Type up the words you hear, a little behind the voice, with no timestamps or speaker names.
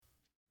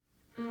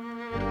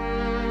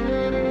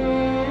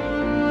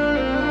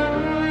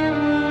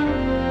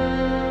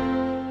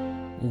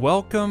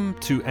Welcome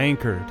to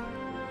Anchored,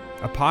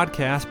 a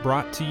podcast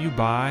brought to you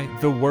by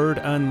The Word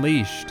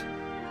Unleashed,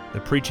 the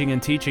preaching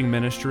and teaching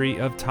ministry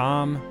of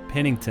Tom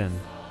Pennington.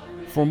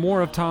 For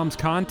more of Tom's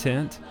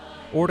content,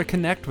 or to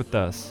connect with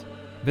us,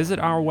 visit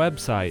our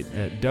website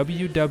at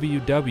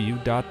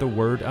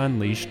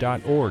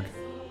www.thewordunleashed.org.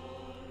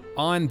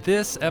 On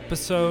this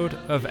episode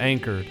of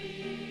Anchored,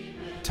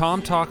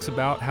 Tom talks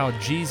about how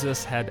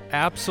Jesus had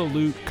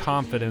absolute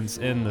confidence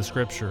in the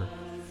Scripture.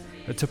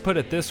 To put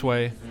it this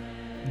way,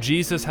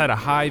 Jesus had a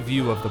high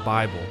view of the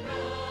Bible.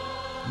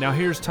 Now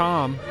here's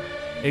Tom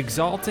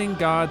exalting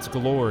God's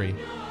glory,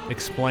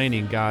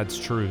 explaining God's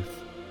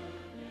truth.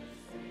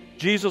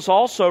 Jesus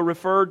also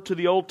referred to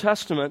the Old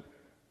Testament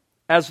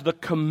as the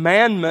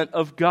commandment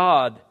of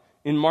God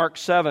in Mark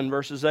 7,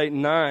 verses 8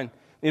 and 9.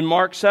 In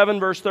Mark 7,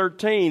 verse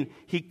 13,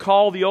 he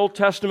called the Old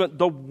Testament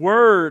the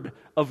Word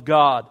of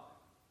God.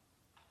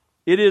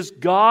 It is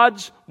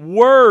God's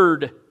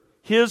Word,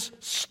 His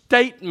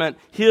statement,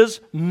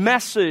 His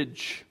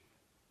message.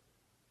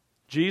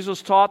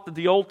 Jesus taught that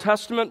the Old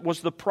Testament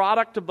was the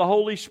product of the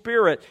Holy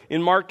Spirit.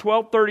 In Mark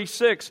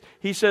 12:36,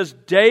 he says,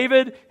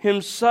 David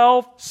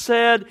himself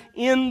said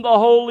in the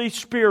Holy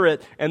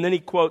Spirit. And then he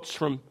quotes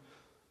from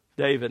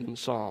David in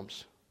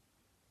Psalms.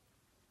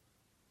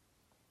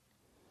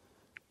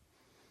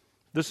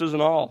 This isn't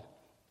all.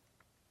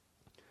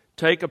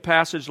 Take a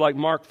passage like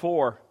Mark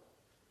 4.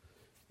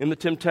 In the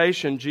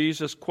temptation,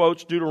 Jesus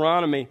quotes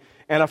Deuteronomy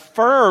and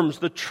affirms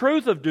the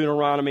truth of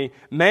Deuteronomy.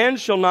 Man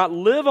shall not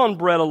live on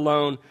bread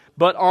alone,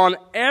 but on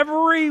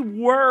every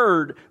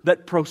word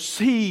that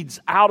proceeds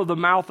out of the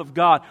mouth of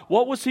God.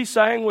 What was he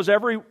saying was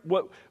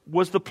what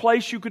was the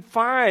place you could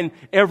find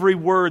every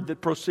word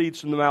that proceeds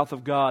from the mouth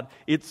of God?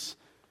 It's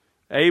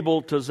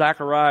Abel to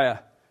Zechariah.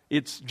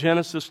 It's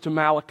Genesis to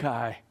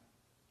Malachi.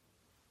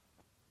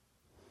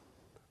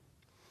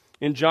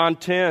 In John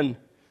 10,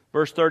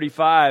 verse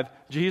 35,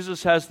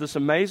 Jesus has this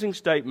amazing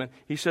statement.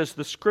 He says,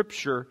 the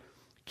Scripture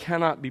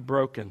cannot be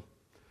broken.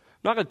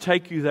 I'm not going to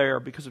take you there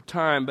because of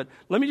time, but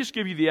let me just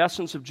give you the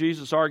essence of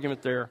Jesus'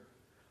 argument there.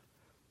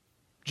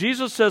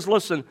 Jesus says,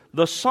 listen,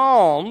 the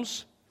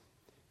Psalms,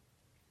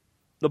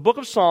 the book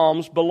of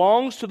Psalms,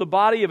 belongs to the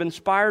body of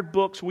inspired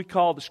books we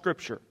call the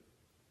Scripture.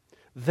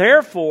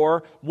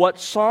 Therefore, what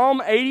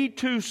Psalm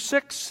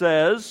 82:6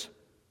 says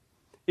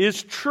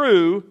is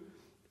true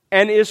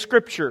and is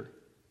Scripture.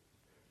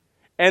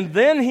 And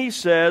then he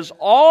says,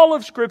 all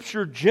of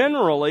Scripture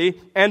generally,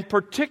 and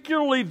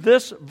particularly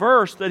this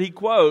verse that he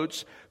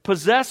quotes,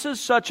 possesses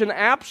such an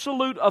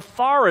absolute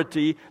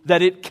authority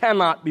that it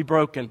cannot be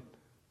broken.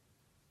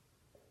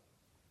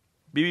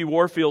 B.B.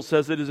 Warfield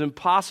says it is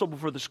impossible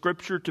for the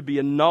Scripture to be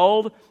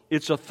annulled,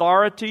 its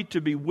authority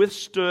to be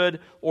withstood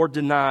or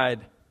denied.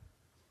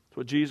 That's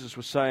what Jesus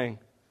was saying.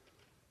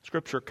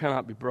 Scripture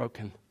cannot be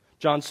broken.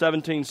 John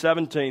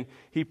 17:17,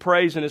 he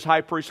prays in his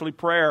high priestly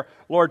prayer,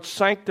 Lord,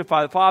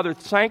 Father,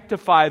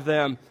 sanctify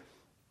them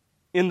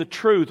in the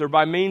truth or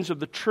by means of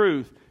the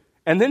truth.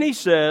 And then he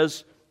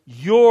says,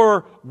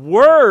 your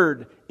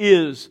word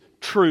is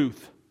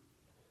truth.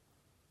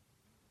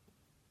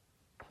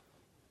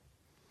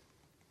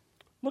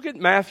 Look at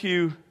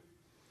Matthew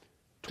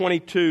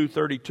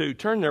 22:32.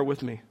 Turn there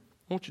with me.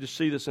 I want you to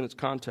see this in its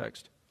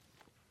context.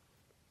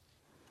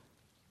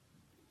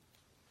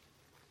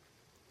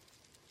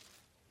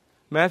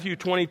 Matthew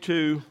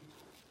 22,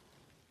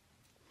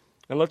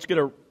 and let's get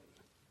a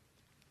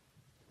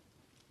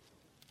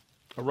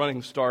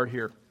running start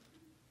here.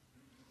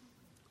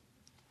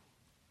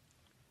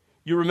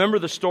 You remember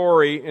the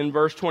story in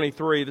verse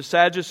 23. The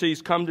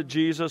Sadducees come to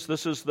Jesus.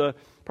 This is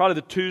probably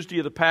the Tuesday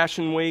of the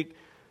Passion Week.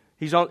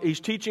 He's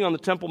teaching on the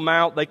Temple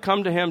Mount. They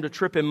come to him to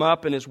trip him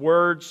up in his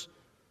words.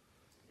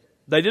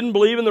 They didn't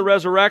believe in the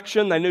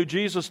resurrection. They knew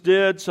Jesus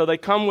did, so they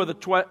come with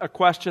a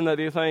question that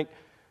they think,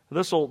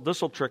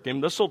 This'll trick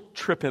him. This'll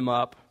trip him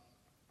up.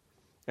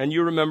 And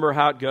you remember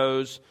how it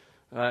goes.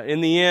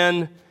 In the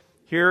end,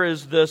 here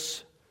is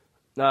this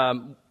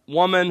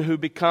woman who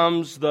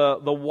becomes the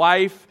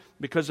wife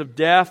because of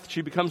death.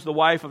 She becomes the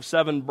wife of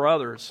 7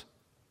 brothers.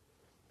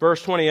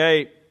 Verse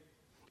 28,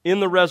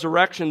 in the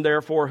resurrection,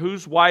 therefore,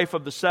 whose wife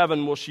of the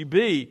 7 will she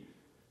be?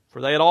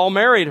 For they had all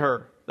married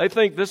her. They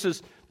think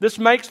this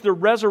makes the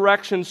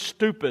resurrection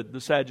stupid,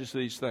 the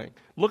Sadducees think.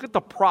 Look at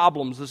the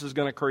problems this is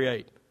going to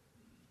create.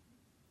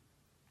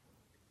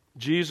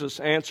 Jesus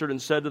answered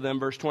and said to them,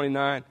 verse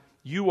 29,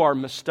 you are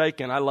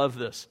mistaken, I love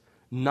this,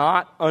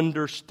 not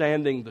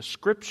understanding the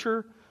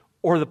Scripture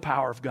or the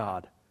power of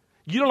God.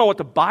 You don't know what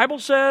the Bible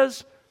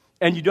says,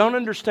 and you don't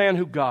understand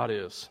who God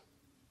is.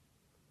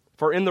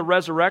 For in the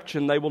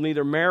resurrection they will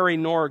neither marry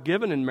nor are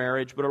given in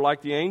marriage, but are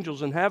like the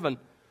angels in heaven.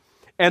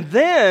 And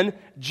then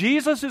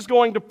Jesus is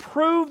going to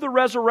prove the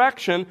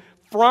resurrection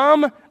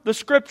from the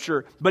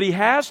Scripture, but he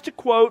has to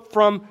quote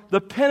from the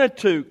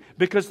Pentateuch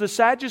because the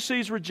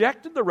Sadducees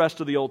rejected the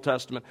rest of the Old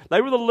Testament. They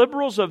were the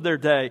liberals of their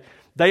day.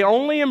 They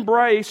only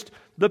embraced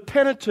the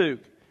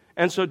Pentateuch.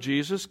 And so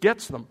Jesus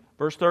gets them.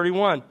 Verse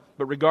 31,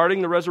 but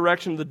regarding the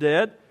resurrection of the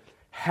dead,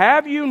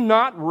 have you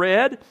not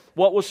read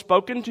what was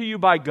spoken to you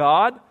by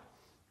God?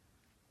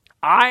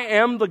 I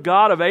am the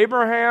God of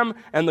Abraham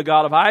and the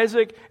God of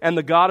Isaac and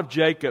the God of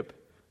Jacob.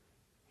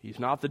 He's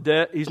not the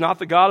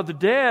God of the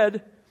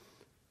dead,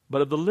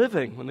 but of the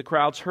living. When the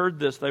crowds heard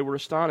this, they were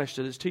astonished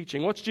at his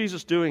teaching. What's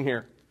Jesus doing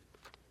here?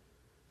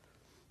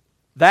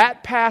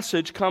 That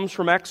passage comes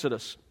from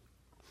Exodus,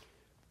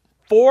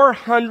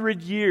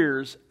 400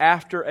 years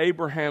after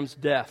Abraham's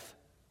death.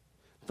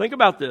 Think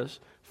about this.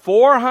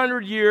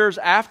 400 years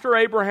after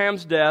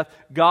Abraham's death,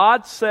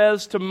 God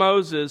says to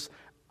Moses,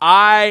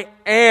 I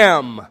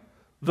am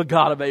the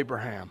God of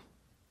Abraham.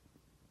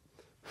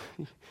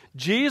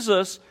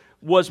 Jesus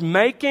was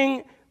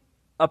making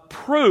a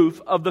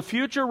proof of the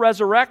future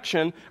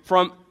resurrection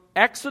from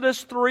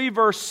Exodus 3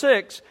 verse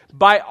 6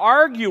 by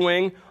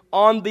arguing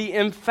on the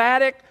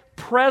emphatic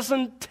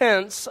present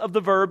tense of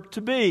the verb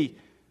to be.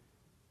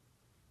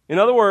 In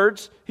other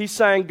words, he's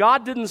saying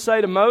God didn't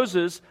say to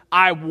Moses,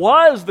 I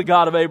was the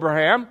God of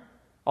Abraham,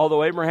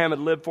 although Abraham had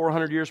lived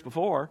 400 years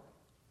before.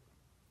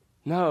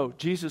 No,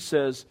 Jesus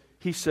says,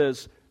 he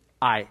says,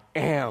 I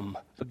am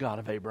the God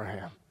of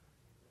Abraham.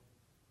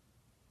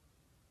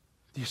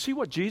 Do you see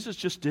what Jesus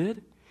just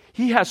did?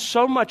 He has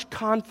so much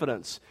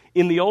confidence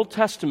in the Old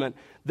Testament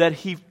that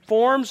he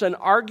forms an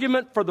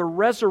argument for the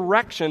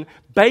resurrection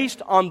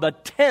based on the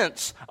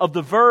tense of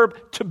the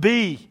verb to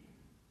be.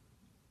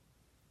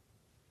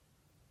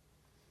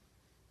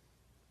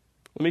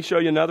 Let me show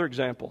you another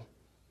example.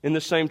 In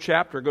this same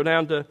chapter, go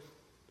down to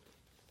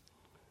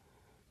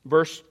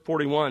verse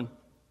 41.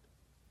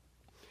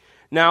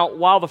 Now,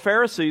 while the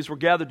Pharisees were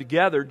gathered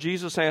together,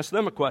 Jesus asked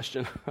them a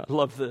question. I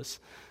love this.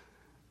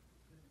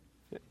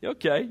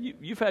 Okay,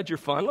 you've had your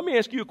fun. Let me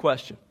ask you a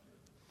question.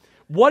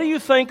 What do you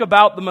think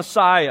about the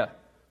Messiah?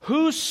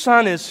 Whose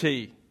son is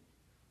he?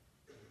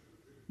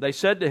 They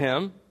said to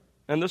him,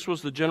 and this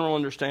was the general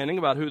understanding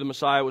about who the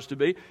Messiah was to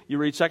be. You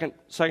read 2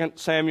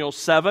 Samuel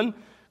 7.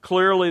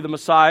 Clearly the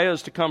Messiah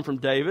is to come from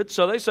David.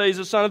 So they say he's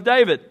the son of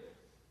David.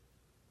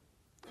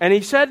 And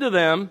he said to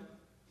them,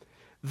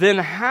 then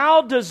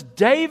how does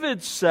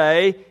David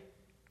say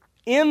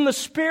in the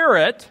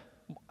Spirit,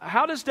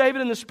 how does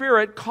David in the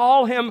Spirit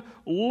call him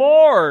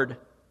Lord?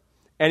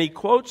 And he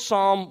quotes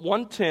Psalm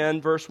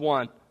 110, verse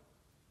 1.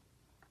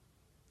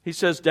 He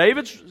says,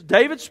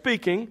 David's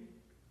speaking,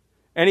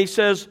 and he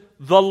says,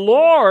 the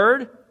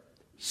Lord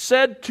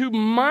said to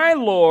my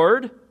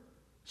Lord,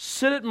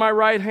 sit at my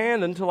right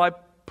hand until I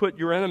put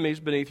your enemies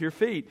beneath your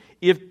feet.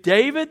 If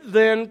David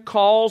then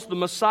calls the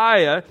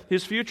Messiah,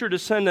 his future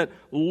descendant,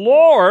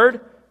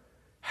 Lord,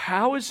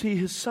 how is he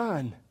his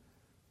son?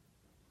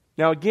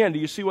 Now again, do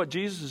you see what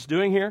Jesus is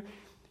doing here?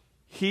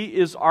 He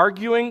is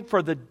arguing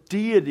for the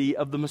deity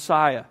of the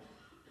Messiah.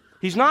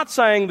 He's not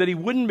saying that he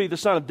wouldn't be the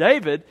son of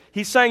David.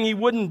 He's saying he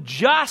wouldn't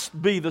just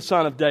be the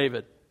son of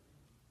David.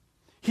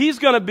 He's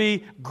going to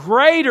be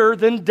greater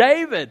than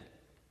David.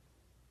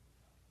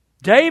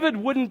 David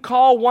wouldn't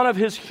call one of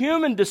his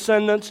human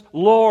descendants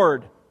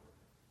Lord.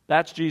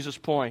 That's Jesus'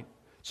 point.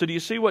 So do you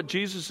see what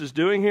Jesus is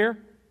doing here?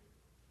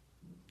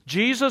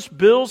 Jesus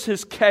builds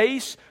his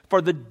case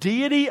for the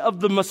deity of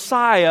the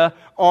Messiah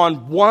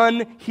on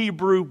one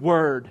Hebrew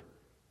word.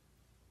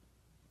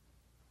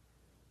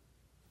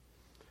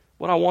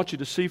 What I want you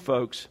to see,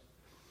 folks,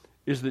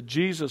 is that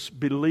Jesus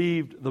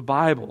believed the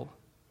Bible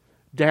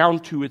down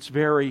to its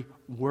very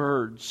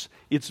words,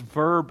 its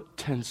verb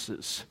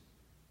tenses.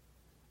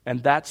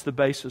 And that's the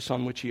basis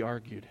on which he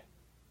argued.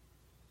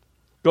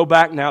 Go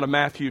back now to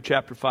Matthew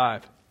chapter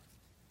 5.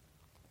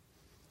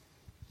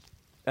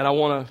 And I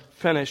want to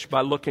finish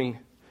by looking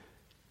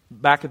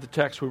back at the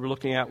text we were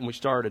looking at when we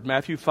started.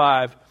 Matthew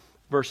 5,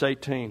 verse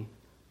 18.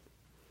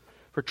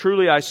 For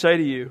truly I say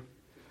to you,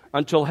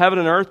 until heaven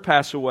and earth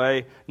pass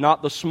away,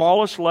 not the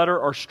smallest letter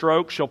or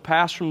stroke shall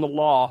pass from the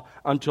law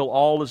until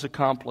all is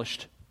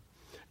accomplished.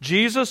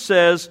 Jesus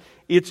says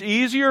it's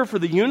easier for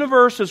the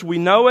universe as we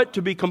know it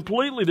to be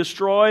completely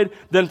destroyed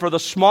than for the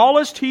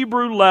smallest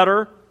Hebrew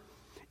letter,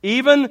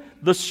 even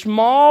the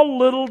small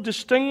little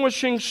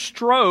distinguishing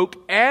stroke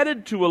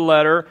added to a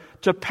letter,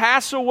 to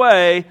pass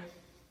away.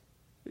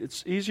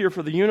 It's easier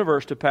for the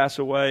universe to pass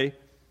away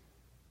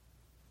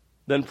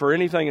than for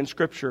anything in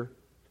Scripture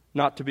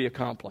not to be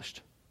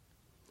accomplished.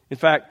 In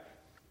fact,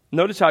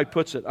 notice how he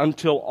puts it,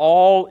 until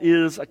all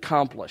is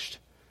accomplished.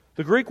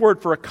 The Greek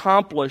word for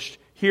accomplished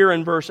here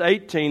in verse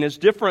 18 is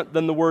different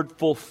than the word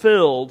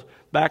fulfilled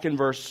back in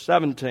verse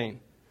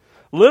 17.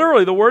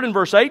 Literally, the word in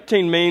verse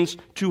 18 means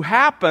to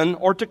happen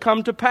or to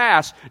come to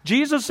pass.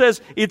 Jesus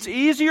says it's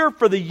easier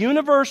for the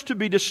universe to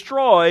be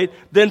destroyed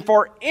than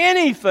for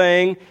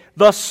anything,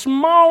 the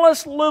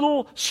smallest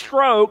little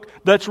stroke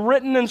that's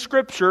written in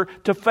Scripture,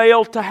 to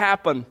fail to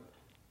happen.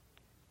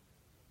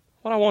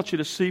 What I want you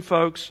to see,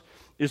 folks,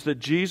 is that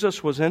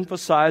Jesus was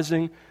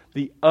emphasizing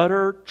the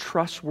utter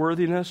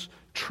trustworthiness,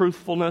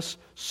 truthfulness,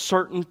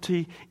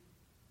 certainty,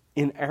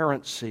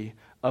 inerrancy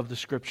of the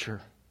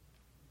Scripture.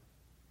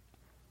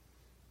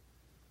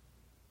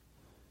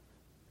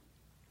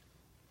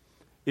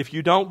 If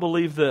you don't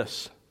believe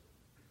this,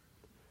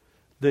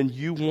 then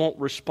you won't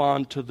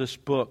respond to this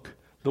book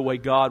the way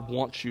God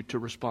wants you to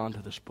respond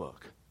to this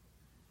book.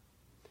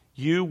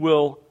 You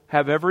will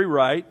have every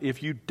right,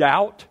 if you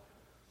doubt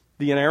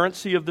the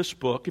inerrancy of this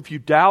book, if you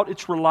doubt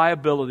its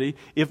reliability,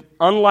 if,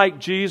 unlike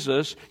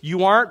Jesus,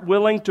 you aren't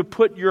willing to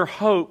put your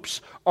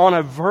hopes on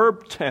a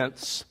verb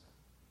tense,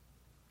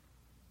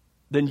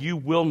 then you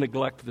will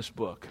neglect this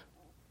book.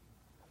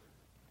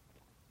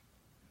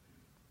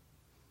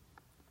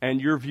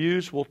 And your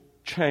views will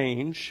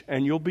change,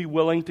 and you'll be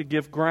willing to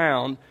give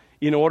ground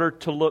in order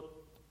to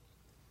look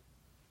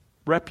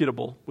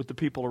reputable with the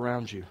people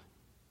around you,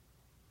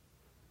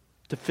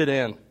 to fit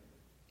in.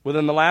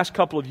 Within the last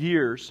couple of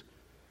years,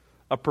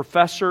 a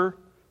professor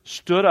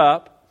stood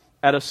up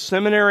at a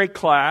seminary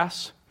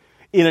class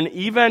in an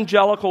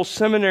evangelical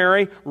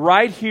seminary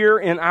right here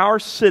in our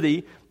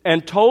city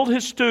and told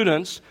his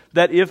students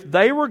that if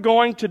they were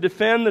going to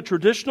defend the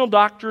traditional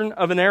doctrine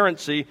of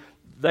inerrancy,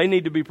 they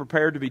need to be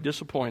prepared to be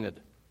disappointed.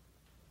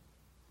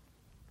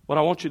 What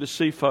I want you to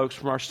see, folks,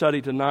 from our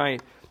study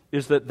tonight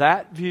is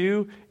that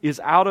view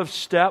is out of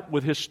step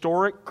with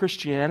historic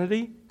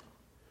Christianity,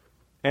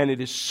 and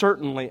it is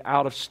certainly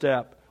out of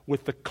step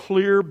with the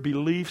clear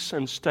beliefs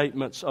and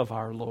statements of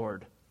our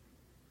Lord.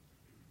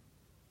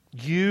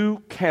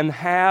 You can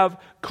have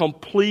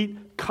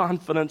complete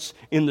confidence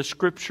in the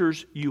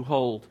Scriptures you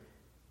hold.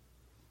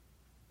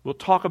 We'll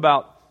talk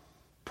about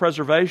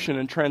preservation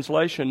and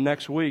translation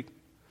next week.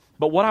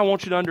 But what I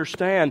want you to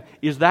understand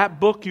is that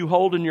book you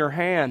hold in your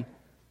hand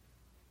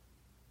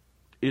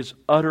is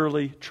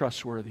utterly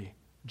trustworthy.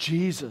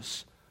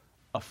 Jesus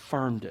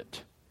affirmed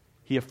it.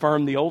 He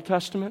affirmed the Old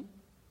Testament,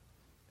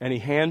 and He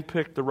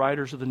handpicked the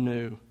writers of the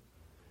New.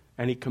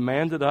 And He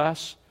commanded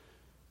us,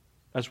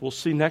 as we'll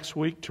see next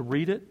week, to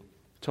read it,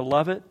 to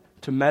love it,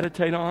 to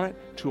meditate on it,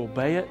 to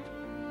obey it,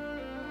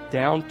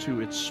 down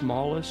to its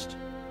smallest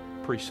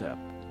precept.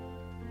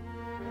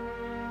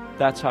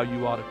 That's how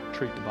you ought to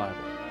treat the Bible.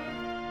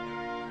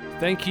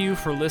 Thank you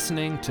for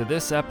listening to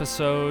this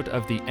episode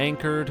of the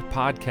Anchored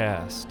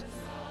Podcast.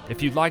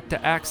 If you'd like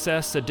to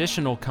access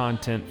additional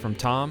content from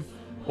Tom,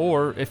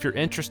 or if you're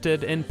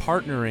interested in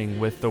partnering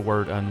with The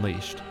Word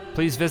Unleashed,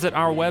 please visit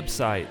our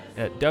website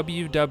at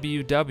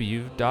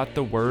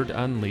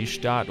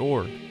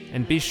www.thewordunleashed.org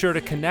and be sure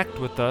to connect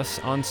with us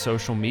on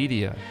social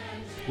media.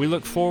 We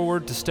look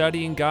forward to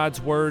studying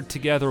God's Word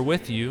together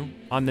with you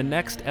on the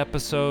next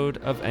episode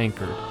of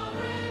Anchored.